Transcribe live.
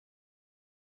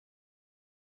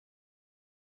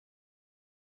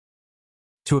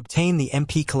To obtain the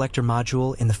MP Collector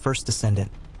module in the First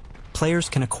Descendant, players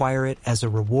can acquire it as a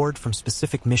reward from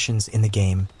specific missions in the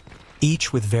game,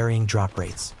 each with varying drop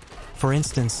rates. For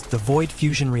instance, the Void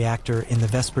Fusion Reactor in the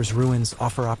Vespers Ruins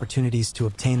offer opportunities to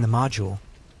obtain the module,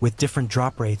 with different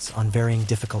drop rates on varying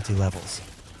difficulty levels.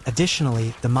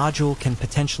 Additionally, the module can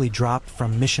potentially drop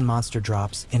from mission monster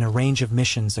drops in a range of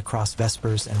missions across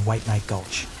Vespers and White Knight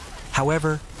Gulch.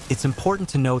 However, it's important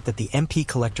to note that the MP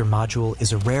Collector module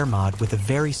is a rare mod with a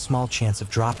very small chance of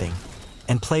dropping,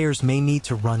 and players may need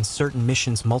to run certain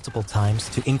missions multiple times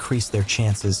to increase their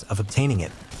chances of obtaining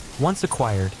it. Once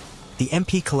acquired, the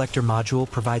MP Collector module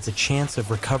provides a chance of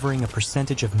recovering a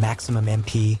percentage of maximum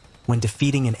MP when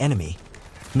defeating an enemy,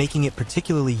 making it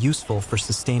particularly useful for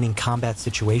sustaining combat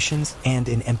situations and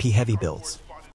in MP-heavy builds.